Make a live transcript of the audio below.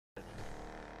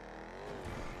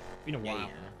Been a while.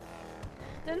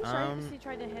 Yeah. Didn't Shiesty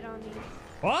try to hit on me?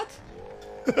 What?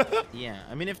 Yeah.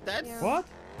 I mean, if that's What?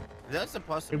 that's a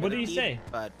possibility. Wait, what did he say?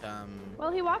 But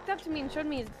Well, he walked up to me and showed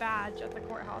me his badge at the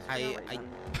courthouse. For no reason.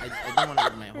 I don't want to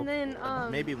get my hopes. And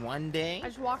then maybe one day. I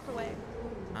just walked away.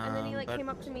 And then he like came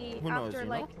up to me after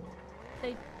like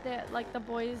the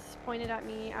boys pointed at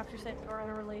me after saying they were in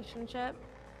a relationship.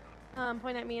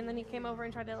 Pointed at me, and then he came over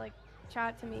and tried to like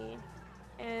chat to me,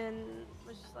 and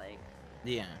was just like,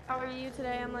 yeah. How are you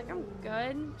today? I'm like, I'm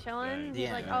good, chilling. He's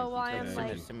Yeah. like, oh, well, I am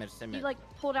like, he like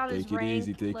pulled out his rank,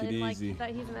 like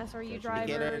that he's an SRU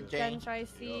driver, then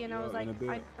Shiesty, and I was like,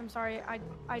 I'm sorry,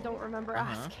 I don't remember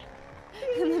asking.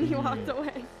 And then he walked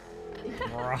away.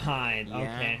 Right. Yeah.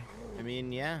 Okay. I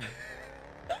mean, yeah.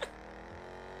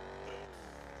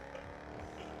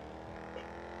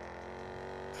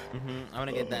 I want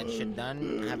to get that shit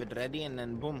done, have it ready, and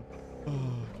then boom.